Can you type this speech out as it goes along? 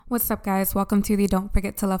What's up, guys? Welcome to the Don't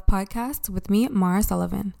Forget to Love podcast with me, Mara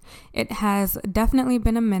Sullivan. It has definitely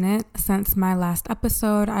been a minute since my last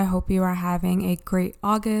episode. I hope you are having a great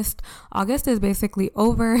August. August is basically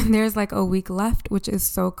over. There's like a week left, which is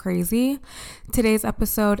so crazy. Today's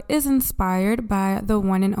episode is inspired by the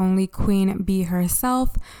one and only Queen Bee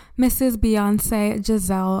herself, Mrs. Beyonce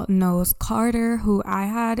Giselle Knowles Carter, who I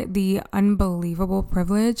had the unbelievable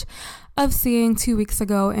privilege of seeing 2 weeks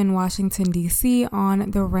ago in Washington, D.C.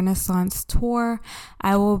 on the Renaissance tour.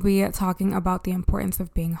 I will be talking about the importance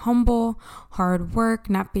of being humble, hard work,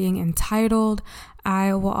 not being entitled.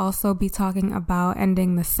 I will also be talking about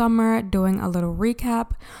ending the summer, doing a little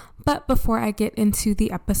recap. But before I get into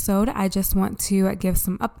the episode, I just want to give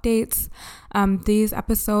some updates. These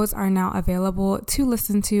episodes are now available to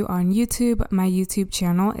listen to on YouTube. My YouTube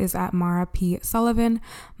channel is at Mara P. Sullivan.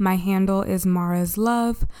 My handle is Mara's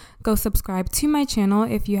Love. Go subscribe to my channel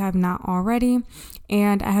if you have not already.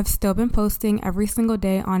 And I have still been posting every single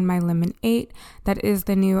day on my Lemon 8. That is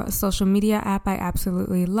the new social media app I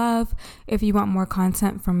absolutely love. If you want more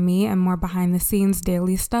content from me and more behind the scenes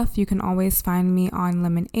daily stuff, you can always find me on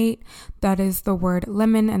Lemon 8. That is the word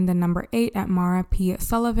lemon and the number 8 at Mara P.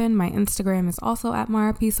 Sullivan. My Instagram is also at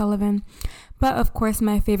Mara P. Sullivan. But of course,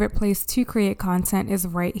 my favorite place to create content is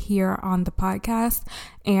right here on the podcast.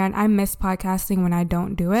 And I miss podcasting when I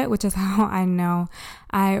don't do it, which is how I know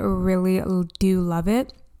I really do love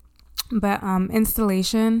it. But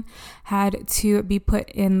installation had to be put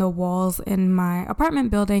in the walls in my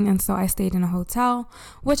apartment building, and so I stayed in a hotel,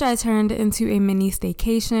 which I turned into a mini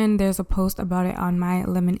staycation. There's a post about it on my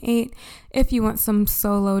Lemon 8. If you want some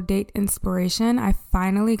solo date inspiration, I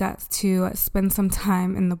finally got to spend some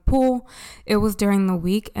time in the pool. It was during the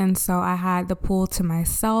week, and so I had the pool to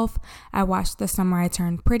myself. I watched The Summer I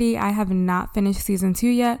Turned Pretty. I have not finished season 2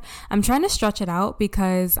 yet. I'm trying to stretch it out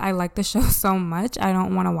because I like the show so much. I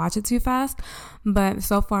don't want to watch it too fast, but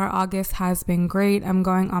so far August has been great. I'm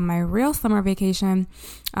going on my real summer vacation,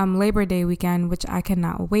 Labor Day weekend, which I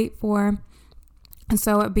cannot wait for. And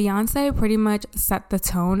so Beyonce pretty much set the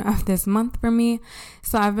tone of this month for me.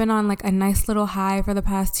 So I've been on like a nice little high for the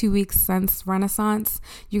past 2 weeks since Renaissance.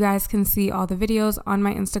 You guys can see all the videos on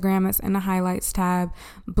my Instagram. It's in the highlights tab.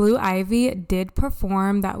 Blue Ivy did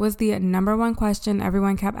perform. That was the number one question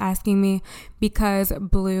everyone kept asking me because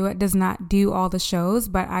Blue does not do all the shows,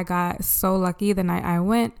 but I got so lucky the night I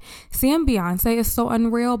went. Seeing Beyonce is so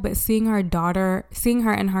unreal, but seeing her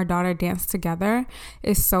and her daughter dance together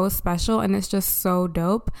is so special, and it's just so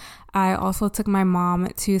dope. I also took my mom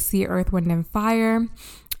to see Earth, Wind & Fire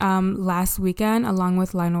last weekend along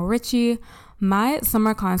with Lionel Richie. My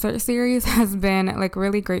summer concert series has been like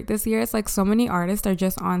really great this year. It's like so many artists are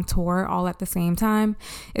just on tour all at the same time.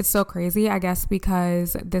 It's so crazy, I guess,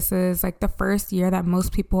 because this is like the first year that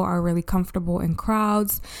most people are really comfortable in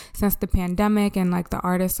crowds since the pandemic, and like the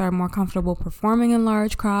artists are more comfortable performing in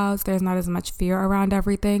large crowds. There's not as much fear around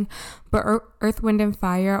everything. But Earth, Wind &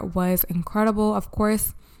 Fire was incredible. Of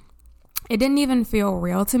course, it didn't even feel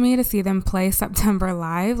real to me to see them play September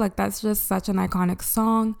live. Like, that's just such an iconic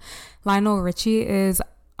song. Lionel Richie is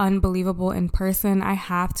unbelievable in person. I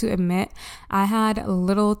have to admit, I had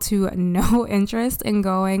little to no interest in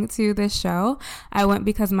going to this show. I went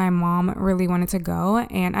because my mom really wanted to go,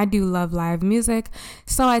 and I do love live music,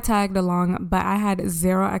 so I tagged along, but I had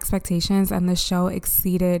zero expectations, and the show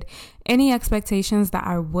exceeded any expectations that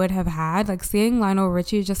I would have had. Like, seeing Lionel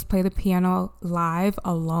Richie just play the piano live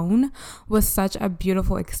alone was such a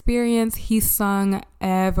beautiful experience. He sung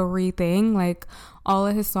everything. Like, all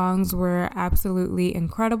of his songs were absolutely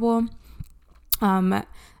incredible.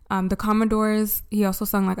 The Commodores, he also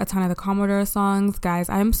sung like a ton of the Commodore songs. Guys,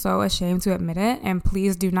 I'm so ashamed to admit it, and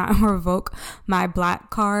please do not revoke my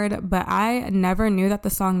black card, but I never knew that the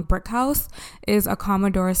song Brick House is a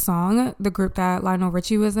Commodore song, the group that Lionel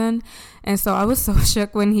Richie was in. And so I was so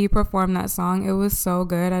shook when he performed that song. It was so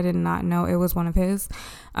good. I did not know it was one of his.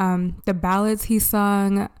 The ballads he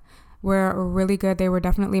sung were really good. They were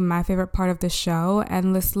definitely my favorite part of the show.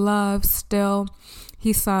 Endless Love, Still.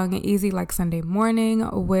 He sung Easy Like Sunday Morning,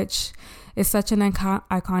 which is such an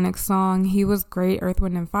iconic song. He was great. Earth,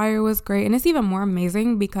 Wind & Fire was great. And it's even more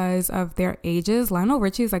amazing because of their ages. Lionel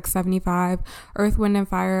Richie is like 75. Earth, Wind &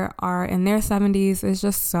 Fire are in their 70s. It's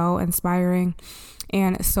just so inspiring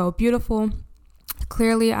and so beautiful.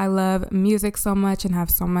 Clearly, I love music so much and have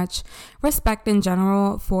so much respect in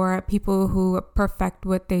general for people who perfect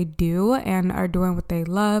what they do and are doing what they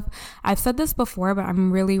love. I've said this before, but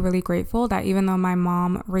I'm really, really grateful that even though my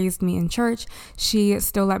mom raised me in church, she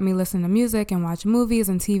still let me listen to music and watch movies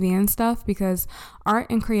and TV and stuff, because Art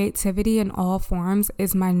and creativity in all forms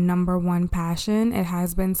is my number one passion. It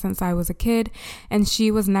has been since I was a kid, and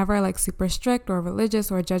she was never like super strict or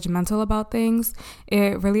religious or judgmental about things.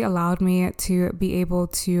 It really allowed me to be able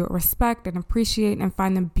to respect and appreciate and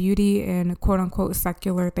find the beauty in quote unquote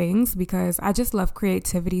secular things, because I just love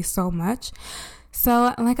creativity so much.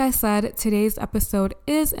 So, like I said, today's episode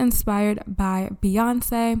is inspired by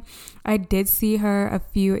Beyonce. I did see her a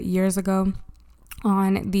few years ago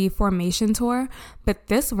on the Formation tour, but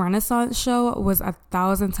this Renaissance show was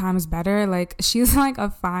 1,000 times better. Like, she's like a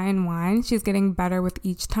fine wine. She's getting better with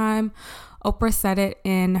each time. Oprah said it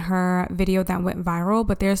in her video that went viral,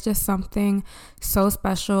 but there's just something so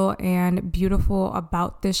special and beautiful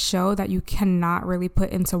about this show that you cannot really put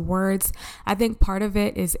into words. I think part of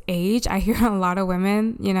it is age. I hear a lot of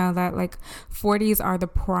women, that like 40s are the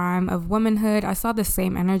prime of womanhood. I saw the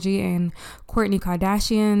same energy in Kourtney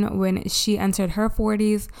Kardashian when she entered her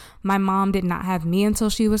 40s. My mom did not have me until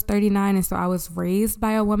she was 39, and so I was raised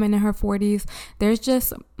by a woman in her 40s. There's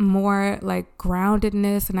just more like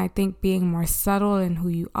groundedness, and I think being more settled in who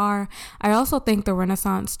you are. I also think the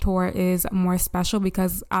Renaissance tour is more special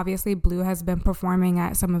because obviously Blue has been performing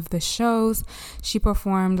at some of the shows. She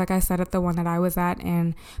performed, like I said, at the one that I was at,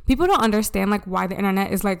 and people don't understand like why the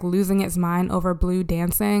internet is like losing its mind over Blue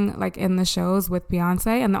dancing like in the shows with Beyonce.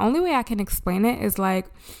 And the only way I can explain it is like,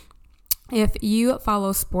 if you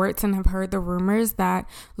follow sports and have heard the rumors that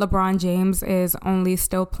LeBron James is only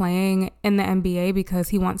still playing in the NBA because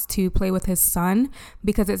he wants to play with his son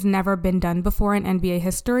because it's never been done before in NBA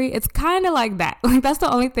history, it's kind of like that. Like, that's the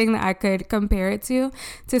only thing that I could compare it to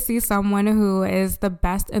see someone who is the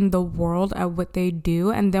best in the world at what they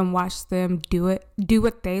do and then watch them do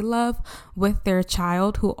what they love with their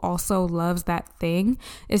child who also loves that thing.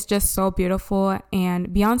 It's just so beautiful, and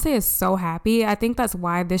Beyonce is so happy. I think that's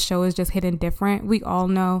why this show is just and different. We all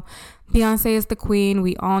know Beyonce is the queen.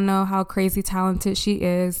 We all know how crazy talented she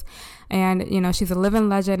is, and she's a living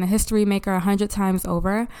legend, a history maker 100 times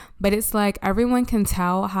over. But it's like everyone can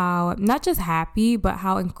tell how not just happy but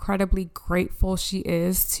how incredibly grateful she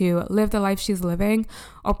is to live the life she's living.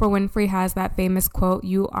 Oprah Winfrey has that famous quote,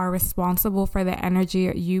 "You are responsible for the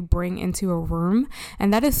energy you bring into a room,"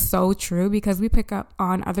 and that is so true because we pick up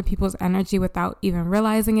on other people's energy without even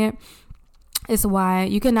realizing it. It's why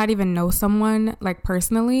you can not even know someone like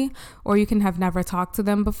personally, or you can have never talked to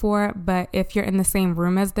them before, but if you're in the same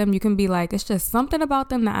room as them, you can be like, it's just something about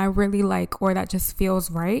them that I really like, or that just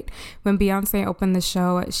feels right. When Beyonce opened the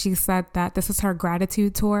show, she said that this is her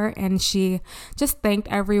gratitude tour, and she just thanked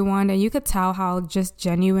everyone, and you could tell how just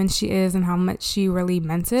genuine she is and how much she really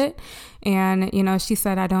meant it. And she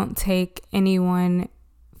said, "I don't take any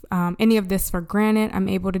of this for granted. I'm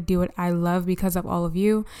able to do what I love because of all of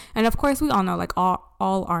you." And of course, we all know like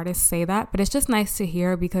all artists say that, but it's just nice to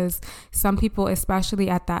hear because some people, especially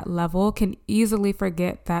at that level, can easily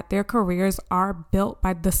forget that their careers are built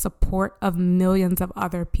by the support of millions of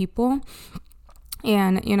other people.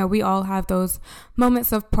 And, we all have those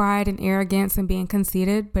moments of pride and arrogance and being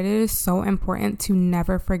conceited, but it is so important to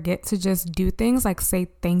never forget to just do things like say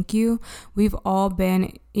thank you. We've all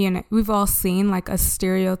seen like a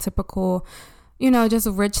stereotypical, just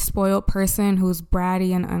a rich, spoiled person who's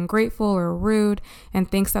bratty and ungrateful or rude and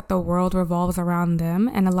thinks that the world revolves around them.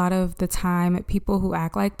 And a lot of the time, people who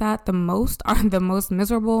act like that the most are the most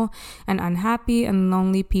miserable and unhappy and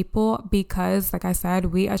lonely people because, like I said,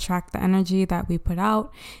 we attract the energy that we put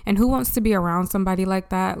out. And who wants to be around somebody like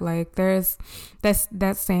that? Like, there's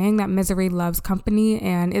that saying that misery loves company,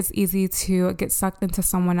 and it's easy to get sucked into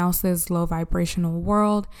someone else's low vibrational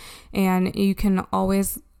world. And you can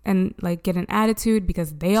always get an attitude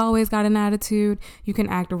because they always got an attitude. You can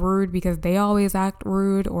act rude because they always act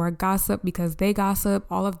rude, or gossip because they gossip.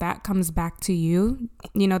 All of that comes back to you.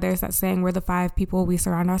 There's that saying, we're the 5 people we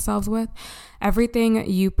surround ourselves with. Everything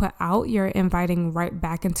you put out, you're inviting right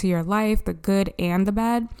back into your life, the good and the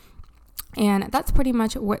bad. And that's pretty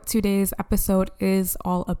much what today's episode is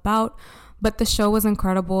all about. But the show was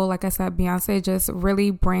incredible. Like I said, Beyonce just really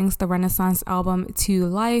brings the Renaissance album to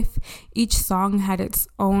life. Each song had its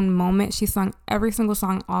own moment. She sung every single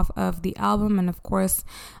song off of the album, and of course,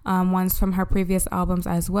 ones from her previous albums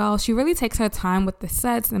as well. She really takes her time with the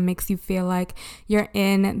sets and makes you feel like you're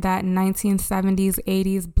in that 1970s,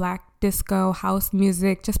 80s black disco house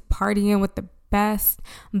music, just partying with the best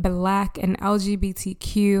Black and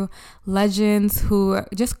LGBTQ legends who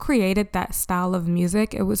just created that style of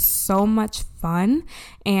music. It was so much fun,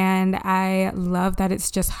 and I love that it's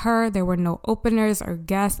just her. There were no openers or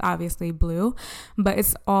guests, obviously Blue, but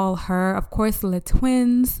it's all her. Of course, the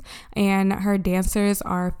twins and her dancers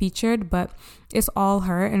are featured, but it's all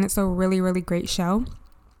her, and it's a really, really great show.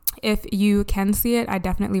 If you can see it, I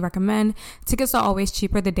definitely recommend. Tickets are always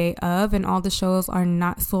cheaper the day of, and all the shows are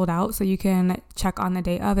not sold out, so you can check on the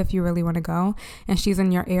day of if you really want to go and she's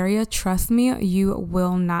in your area. Trust me, you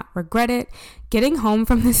will not regret it. Getting home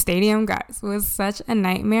from the stadium, guys, was such a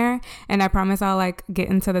nightmare, and I promise I'll get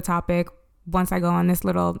into the topic once I go on this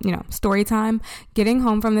little, story time. Getting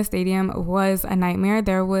home from the stadium was a nightmare.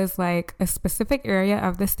 There was a specific area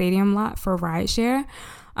of the stadium lot for rideshare.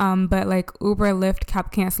 But Uber, Lyft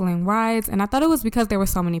kept canceling rides, and I thought it was because there were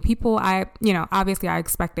so many people. Obviously I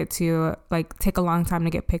expected to take a long time to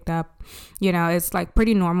get picked up. It's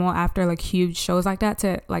pretty normal after huge shows like that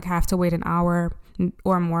to have to wait an hour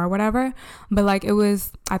or more or whatever. But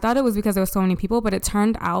I thought it was because there were so many people, but it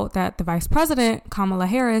turned out that the vice president, Kamala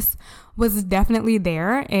Harris, was definitely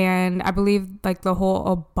there, and I believe the whole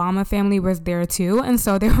Obama family was there too. And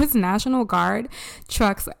so there was National Guard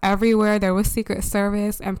trucks everywhere. There was Secret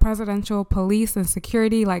Service and presidential police and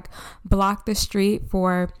security blocked the street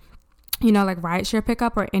for rideshare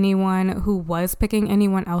pickup or anyone who was picking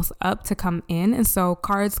anyone else up to come in. And so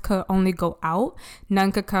cars could only go out.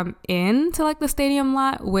 None could come in to the stadium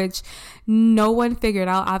lot, which no one figured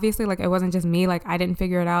out. Obviously, it wasn't just me. I didn't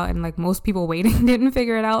figure it out. And most people waiting didn't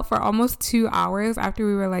figure it out for almost 2 hours after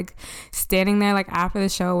we were standing there, after the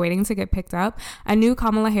show waiting to get picked up. I knew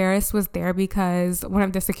Kamala Harris was there because one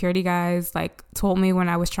of the security guys told me when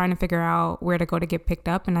I was trying to figure out where to go to get picked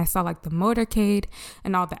up. And I saw the motorcade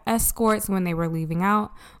and all the escorts when they were leaving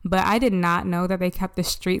out, but I did not know that they kept the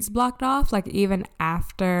streets blocked off even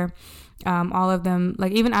after all of them,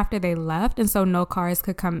 even after they left, and so no cars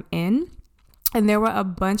could come in. And there were a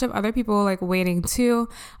bunch of other people waiting too.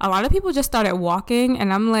 A lot of people just started walking,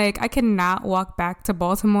 and I'm I cannot walk back to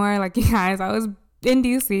Baltimore. You guys, I was in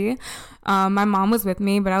DC. My mom was with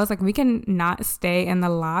me, but I was we can not stay in the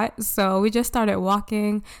lot. So we just started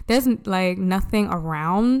walking. There's nothing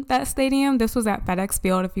around that stadium. This was at FedEx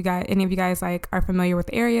Field. If any of you guys are familiar with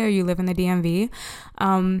the area, or you live in the DMV.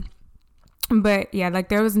 But yeah,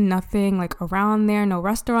 there was nothing around there, no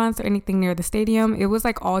restaurants or anything near the stadium. It was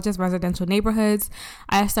all just residential neighborhoods.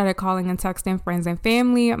 I started calling and texting friends and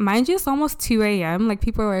family. Mind you, it's almost 2 a.m.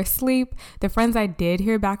 People were asleep. The friends I did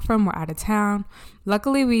hear back from were out of town.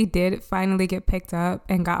 Luckily, we did finally get picked up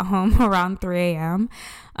and got home around 3 a.m.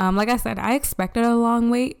 Like I said, I expected a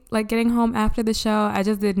long wait, getting home after the show. I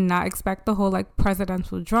just did not expect the whole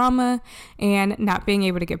presidential drama and not being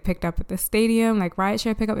able to get picked up at the stadium,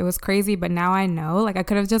 rideshare pickup. It was crazy, but now I know, I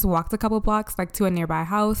could have just walked a couple blocks, to a nearby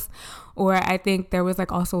house, or I think there was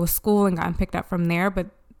also a school and gotten picked up from there, but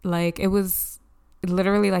it was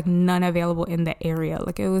literally none available in the area.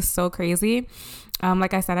 It was so crazy.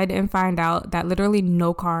 Like I said, I didn't find out that literally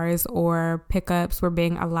no cars or pickups were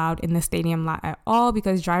being allowed in the stadium lot at all,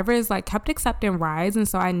 because drivers kept accepting rides, and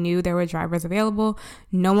so I knew there were drivers available.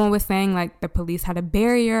 No one was saying the police had a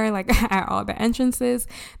barrier at all the entrances.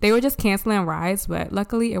 They were just canceling rides, but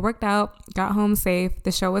luckily it worked out. Got home safe.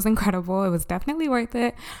 The show was incredible. It was definitely worth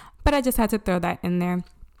it, but I just had to throw that in there.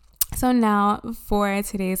 So now for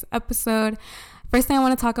today's episode, first thing I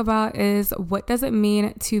want to talk about is, what does it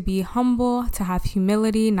mean to be humble, to have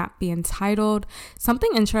humility, not be entitled?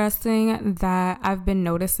 Something interesting that I've been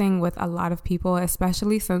noticing with a lot of people,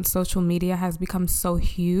 especially since social media has become so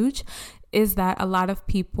huge, is that a lot of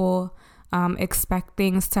people expect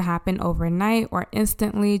things to happen overnight or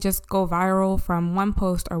instantly, just go viral from one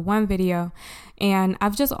post or one video. And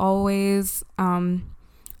I've just always live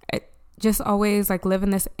in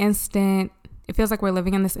this instant, it feels like we're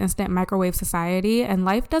living in this instant microwave society, and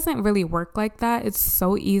life doesn't really work like that. It's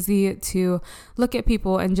so easy to look at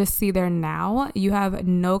people and just see their now. You have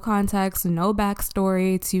no context, no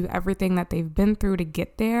backstory to everything that they've been through to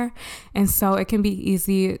get there. And so it can be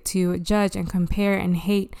easy to judge and compare and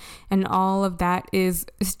hate. And all of that is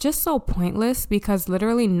just so pointless, because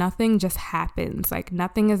literally nothing just happens.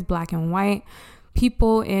 Nothing is black and white.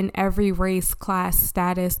 People in every race, class,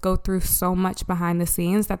 status go through so much behind the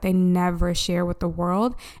scenes that they never share with the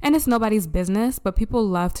world. And it's nobody's business, but people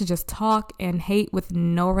love to just talk and hate with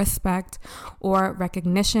no respect or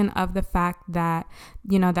recognition of the fact that,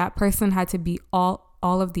 that person had to beat all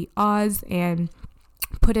of the odds and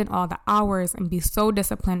put in all the hours and be so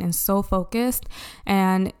disciplined and so focused.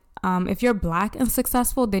 And if you're Black and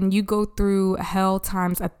successful, then you go through hell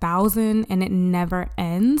times 1,000 and it never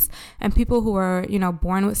ends. And people who are,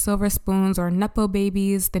 born with silver spoons or Nepo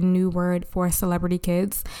babies, the new word for celebrity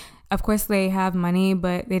kids, of course, they have money,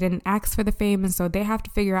 but they didn't ask for the fame. And so they have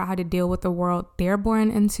to figure out how to deal with the world they're born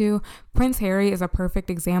into. Prince Harry is a perfect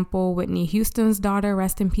example. Whitney Houston's daughter,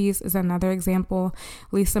 rest in peace, is another example.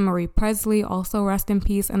 Lisa Marie Presley, also rest in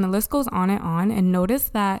peace. And the list goes on. And notice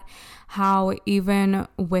that how even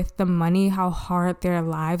with the money, how hard their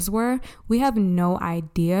lives were, we have no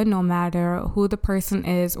idea, no matter who the person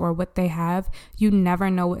is or what they have. You never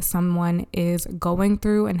know what someone is going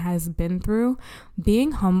through and has been through.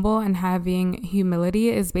 Being humble and having humility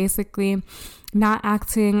is basically not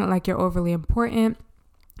acting like you're overly important.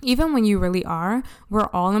 Even when you really are, we're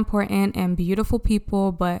all important and beautiful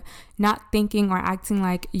people, but not thinking or acting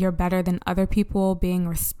like you're better than other people, being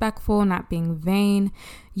respectful, not being vain.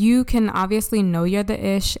 You can obviously know you're the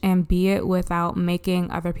ish and be it without making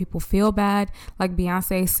other people feel bad. Like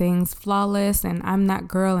Beyonce sings Flawless and I'm That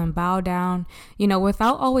Girl and Bow Down,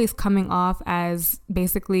 without always coming off as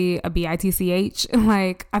basically a bitch.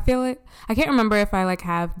 Like, I feel it. I can't remember if I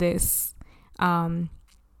have this,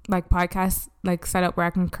 podcast set up where I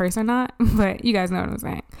can curse or not, but you guys know what I'm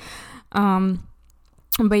saying.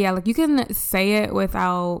 But yeah, you can say it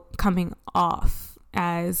without coming off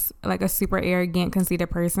as a super arrogant, conceited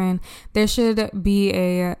person. There should be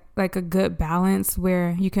a good balance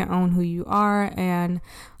where you can own who you are and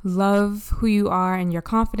love who you are, and you're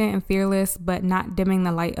confident and fearless, but not dimming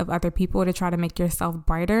the light of other people to try to make yourself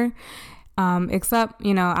brighter. Except,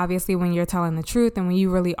 obviously when you're telling the truth and when you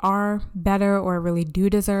really are better or really do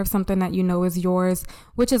deserve something that is yours,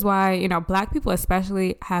 which is why, Black people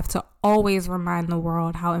especially have to always remind the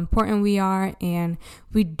world how important we are, and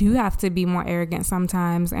we do have to be more arrogant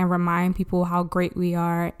sometimes and remind people how great we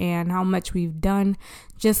are and how much we've done,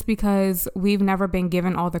 just because we've never been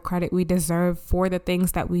given all the credit we deserve for the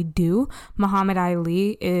things that we do. Muhammad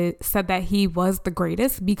Ali said that he was the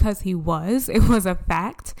greatest because he was. It was a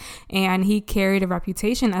fact, and he carried a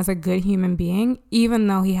reputation as a good human being, even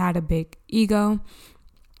though he had a big ego.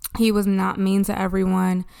 He was not mean to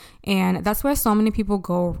everyone, and that's where so many people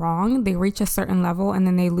go wrong. They reach a certain level and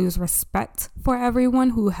then they lose respect for everyone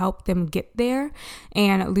who helped them get there,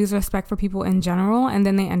 and lose respect for people in general, and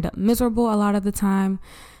then they end up miserable a lot of the time.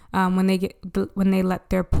 When they let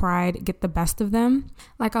their pride get the best of them.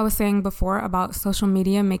 Like I was saying before about social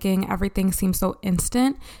media making everything seem so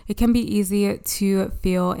instant, it can be easy to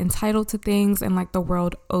feel entitled to things and like the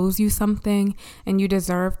world owes you something and you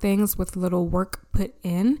deserve things with little work put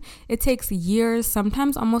in. It takes years,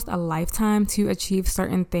 sometimes almost a lifetime, to achieve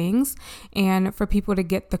certain things and for people to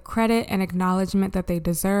get the credit and acknowledgement that they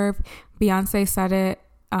deserve. Beyonce said it.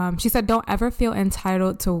 She said, don't ever feel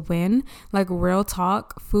entitled to win. Like, real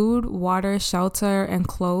talk, food, water, shelter, and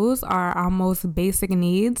clothes are our most basic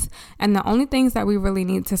needs. And the only things that we really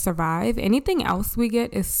need to survive. Anything else we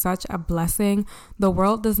get is such a blessing. The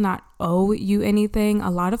world does not owe you anything. A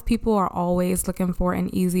lot of people are always looking for an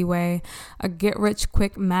easy way, a get rich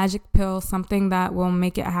quick magic pill, something that will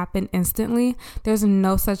make it happen instantly. There's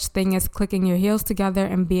no such thing as clicking your heels together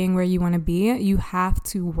and being where you want to be. You have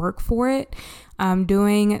to work for it.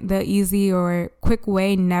 Doing the easy or quick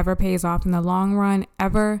way never pays off in the long run,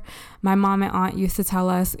 ever. My mom and aunt used to tell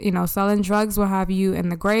us, selling drugs will have you in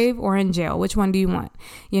the grave or in jail. Which one do you want?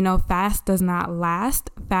 Fast does not last.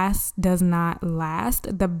 Fast does not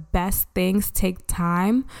last. The best things take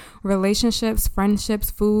time. Relationships, friendships,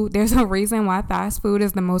 food. There's a reason why fast food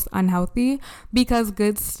is the most unhealthy, because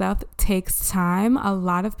good stuff takes time. A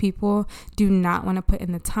lot of people do not want to put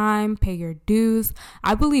in the time, pay your dues.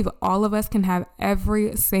 I believe all of us can have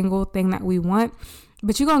every single thing that we want,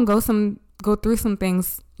 but you're gonna go through some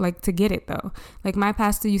things to get it though. Like my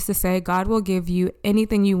pastor used to say, God will give you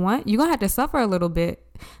anything you want. You're gonna have to suffer a little bit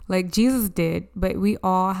like Jesus did, but we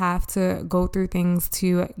all have to go through things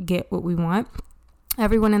to get what we want.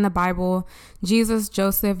 Everyone in the Bible, Jesus,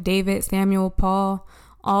 Joseph, David, Samuel, Paul,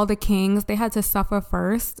 all the kings, they had to suffer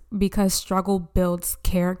first, because struggle builds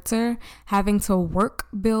character. Having to work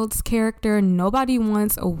builds character. Nobody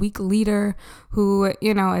wants a weak leader who,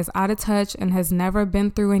 is out of touch and has never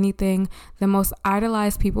been through anything. The most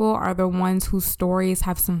idolized people are the ones whose stories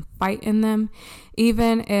have some fight in them.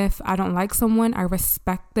 Even if I don't like someone, I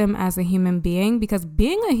respect them as a human being, because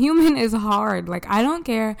being a human is hard. I don't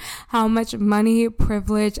care how much money,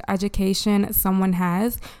 privilege, education someone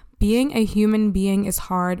has. being a human being is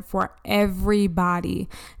hard for everybody.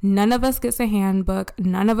 None of us gets a handbook.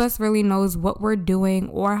 None of us really knows what we're doing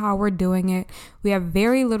or how we're doing it. We have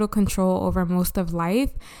very little control over most of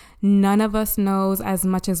life. None of us knows as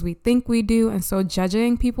much as we think we do. And so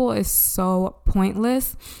judging people is so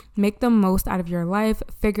pointless. Make the most out of your life.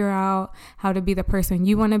 Figure out how to be the person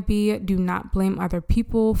you want to be. Do not blame other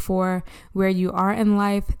people for where you are in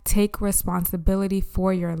life. Take responsibility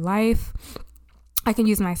for your life. I can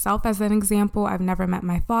use myself as an example. I've never met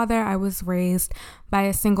my father. I was raised by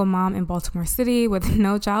a single mom in Baltimore City with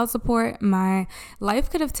no child support. My life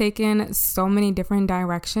could have taken so many different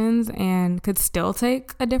directions and could still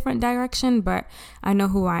take a different direction, but I know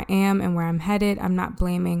who I am and where I'm headed. I'm not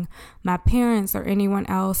blaming my parents or anyone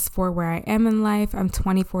else for where I am in life. I'm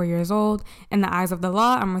 24 years old. In the eyes of the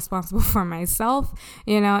law, I'm responsible for myself.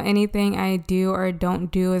 Anything I do or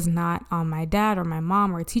don't do is not on my dad or my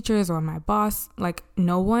mom or teachers or my boss. Like,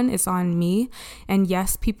 no one, it's on me. And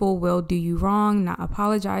yes, people will do you wrong, not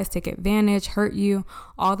apologize, take advantage, hurt you,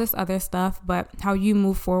 all this other stuff. But how you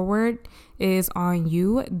move forward is on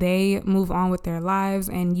you. They move on with their lives,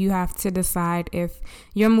 and you have to decide if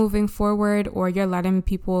you're moving forward or you're letting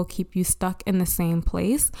people keep you stuck in the same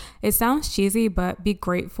place. It sounds cheesy, but be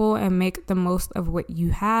grateful and make the most of what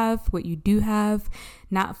you have, what you do have,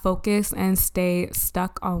 not focus and stay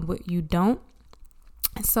stuck on what you don't.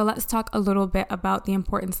 So let's talk a little bit about the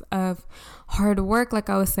importance of hard work. Like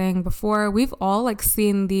I was saying before, we've all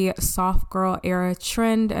seen the soft girl era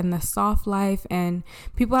trend and the soft life, and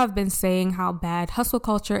people have been saying how bad hustle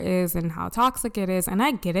culture is and how toxic it is, and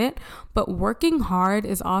I get it, but working hard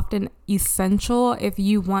is often essential if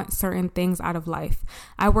you want certain things out of life.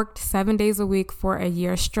 I worked 7 days a week for a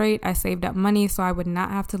year straight. I saved up money so I would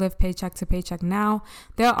not have to live paycheck to paycheck now.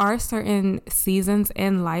 There are certain seasons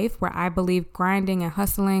in life where I believe grinding and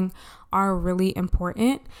hustling are really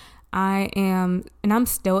important. I'm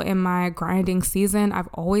still in my grinding season. I've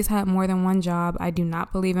always had more than one job. I do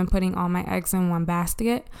not believe in putting all my eggs in one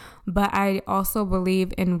basket, but I also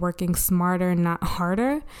believe in working smarter, not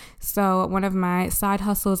harder. So one of my side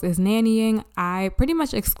hustles is nannying. I pretty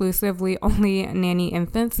much exclusively only nanny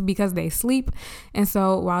infants because they sleep. And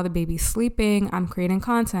so while the baby's sleeping, I'm creating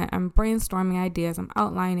content, I'm brainstorming ideas, I'm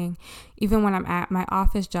outlining. Even when I'm at my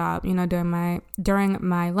office job, during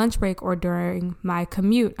my lunch break or during my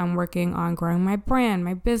commute, I'm working on growing my brand,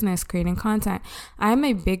 my business, creating content. I'm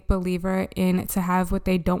a big believer in to have what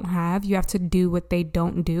they don't have, you have to do what they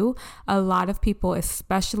don't do. A lot of people,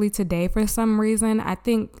 especially today, for some reason, I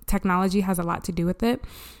think technology has a lot to do with it.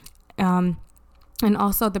 And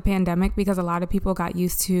also the pandemic, because a lot of people got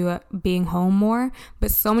used to being home more,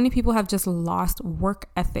 but so many people have just lost work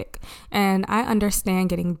ethic. And I understand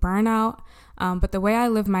getting burnout, but the way I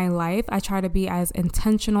live my life, I try to be as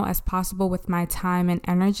intentional as possible with my time and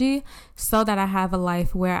energy so that I have a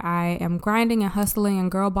life where I am grinding and hustling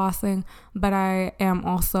and girl bossing, but I am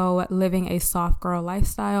also living a soft girl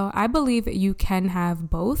lifestyle. I believe you can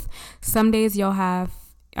have both. Some days you'll have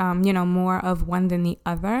more of one than the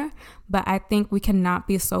other. But I think we cannot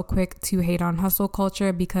be so quick to hate on hustle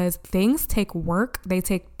culture because things take work. They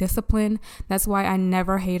take discipline. That's why I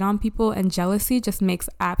never hate on people. And jealousy just makes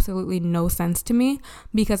absolutely no sense to me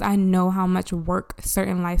because I know how much work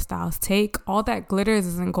certain lifestyles take. All that glitters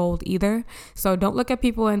isn't gold either. So don't look at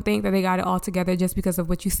people and think that they got it all together just because of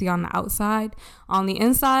what you see on the outside. On the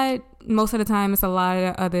inside, most of the time, it's a lot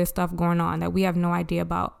of other stuff going on that we have no idea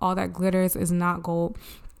about. All that glitters is not gold.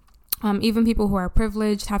 Even people who are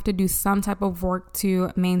privileged have to do some type of work to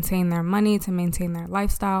maintain their money, to maintain their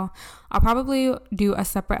lifestyle. I'll probably do a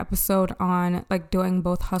separate episode on doing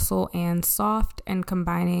both hustle and soft and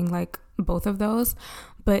combining both of those.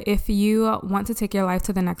 But if you want to take your life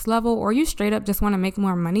to the next level, or you straight up just want to make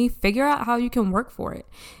more money, figure out how you can work for it.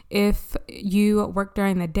 If you work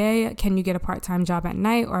during the day, can you get a part-time job at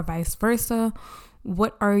night or vice versa?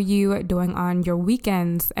 What are you doing on your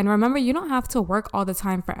weekends? And remember, you don't have to work all the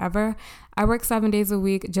time forever. I work 7 days a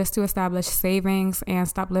week just to establish savings and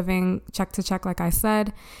stop living check to check, like I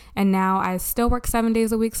said. And now I still work 7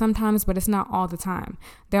 days a week sometimes, but it's not all the time.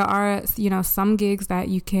 There are, some gigs that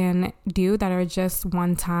you can do that are just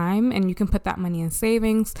one time and you can put that money in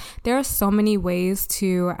savings. There are so many ways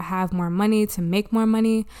to have more money, to make more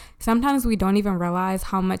money. Sometimes we don't even realize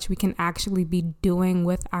how much we can actually be doing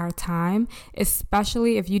with our time,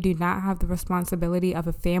 especially if you do not have the responsibility of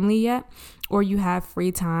a family yet or you have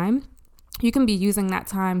free time. you can be using that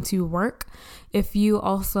time to work. If you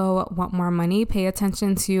also want more money, pay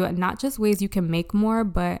attention to not just ways you can make more,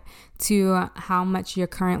 but to how much you're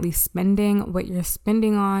currently spending, what you're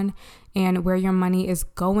spending on, and where your money is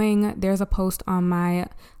going. There's a post on my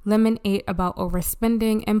Lemon 8 about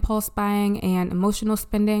overspending, impulse buying, and emotional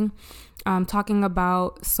spending. Talking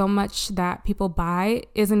about so much that people buy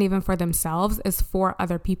isn't even for themselves, it's for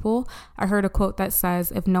other people. I heard a quote that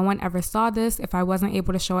says, if no one ever saw this, if I wasn't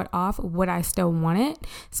able to show it off, would I still want it?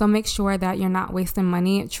 So make sure that you're not wasting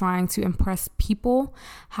money trying to impress people.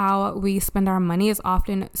 How we spend our money is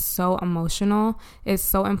often so emotional. It's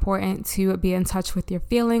so important to be in touch with your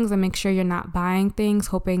feelings and make sure you're not buying things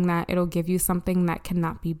hoping that it'll give you something that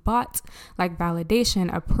cannot be bought, like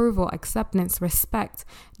validation, approval, acceptance, respect.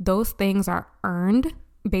 Those things are earned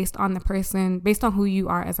based on who you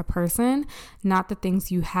are as a person, not the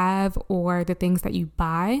things you have or the things that you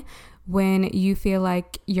buy. When you feel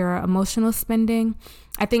like your emotional spending,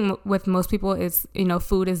 I think with most people it's,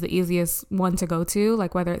 food is the easiest one to go to,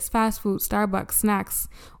 like whether it's fast food, Starbucks, snacks,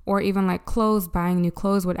 or even like clothes, buying new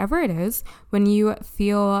clothes, whatever it is. When you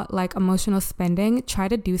feel like emotional spending, try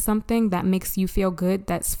to do something that makes you feel good,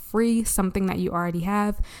 that's free, something that you already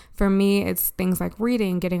have. For me, it's things like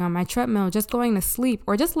reading, getting on my treadmill, just going to sleep,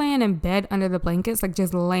 or just laying in bed under the blankets, like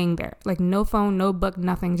just laying there, like no phone, no book,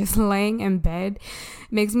 nothing, just laying in bed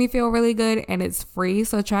makes me feel really good, and it's free.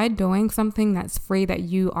 So try doing something that's free that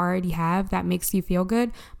you already have that makes you feel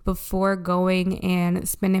good before going and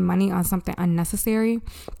spending money on something unnecessary.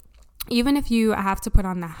 Even if you have to put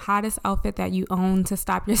on the hottest outfit that you own to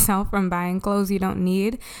stop yourself from buying clothes you don't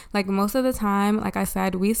need, like most of the time, like I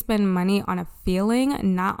said, we spend money on a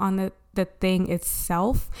feeling, not on the thing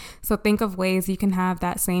itself. So think of ways you can have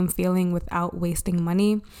that same feeling without wasting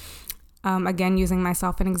money. Again, using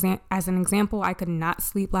myself as an example, I could not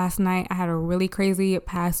sleep last night. I had a really crazy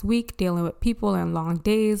past week dealing with people and long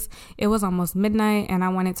days. It was almost midnight and I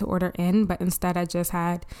wanted to order in, but instead I just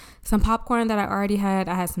had some popcorn that I already had.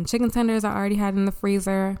 I had some chicken tenders I already had in the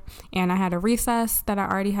freezer, and I had a recess that I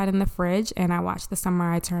already had in the fridge, and I watched The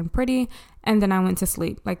Summer I Turned Pretty, and then I went to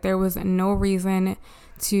sleep. Like there was no reason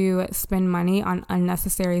to spend money on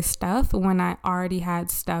unnecessary stuff when I already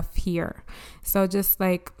had stuff here. So just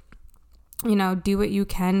like, do what you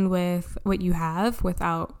can with what you have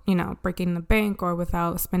without, breaking the bank or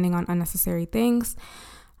without spending on unnecessary things.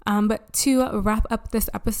 But to wrap up this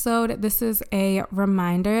episode, this is a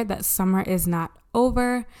reminder that summer is not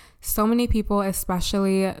over. So many people,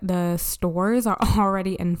 especially the stores, are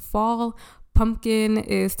already in fall. Pumpkin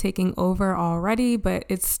is taking over already, but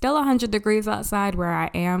it's still 100 degrees outside where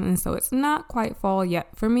I am, and so it's not quite fall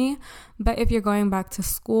yet for me. But if you're going back to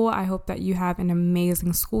school, I hope that you have an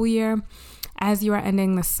amazing school year. As you are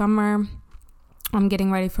ending the summer, I'm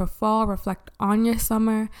getting ready for fall. Reflect on your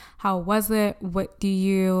summer. How was it? What do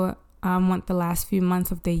you want the last few months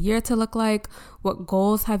of the year to look like? What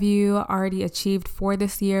goals have you already achieved for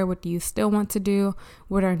this year? What do you still want to do?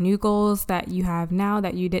 What are new goals that you have now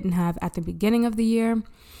that you didn't have at the beginning of the year?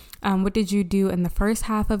 What did you do in the first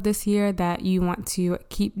half of this year that you want to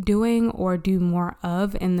keep doing or do more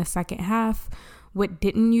of in the second half? What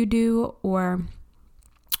didn't you do, or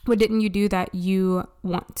what didn't you do that you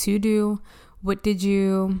want to do? What did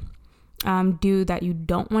you do that you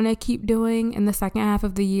don't want to keep doing in the second half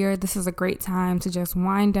of the year? This is a great time to just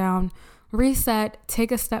wind down, reset,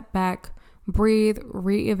 take a step back, breathe,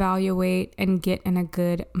 reevaluate, and get in a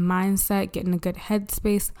good mindset, get in a good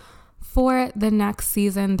headspace for the next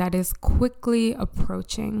season that is quickly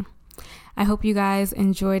approaching. I hope you guys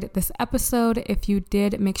enjoyed this episode. If you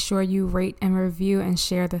did, make sure you rate and review and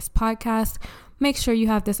share this podcast. Make sure you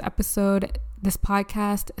have this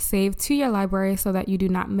podcast saved to your library so that you do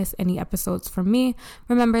not miss any episodes from me.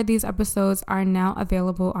 Remember, these episodes are now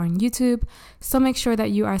available on YouTube, so make sure that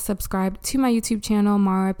you are subscribed to my YouTube channel,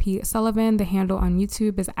 Mara P. Sullivan. The handle on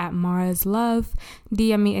YouTube is @MarasLove.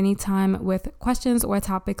 DM me anytime with questions or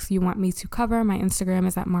topics you want me to cover. My Instagram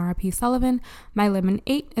is @Mara P. Sullivan. My Lemon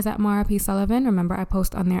 8 is @Mara P. Sullivan. Remember, I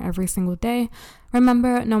post on there every single day.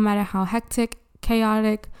 Remember, no matter how hectic,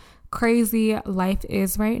 chaotic, crazy life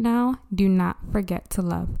is right now, do not forget to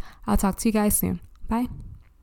love. I'll talk to you guys soon. Bye.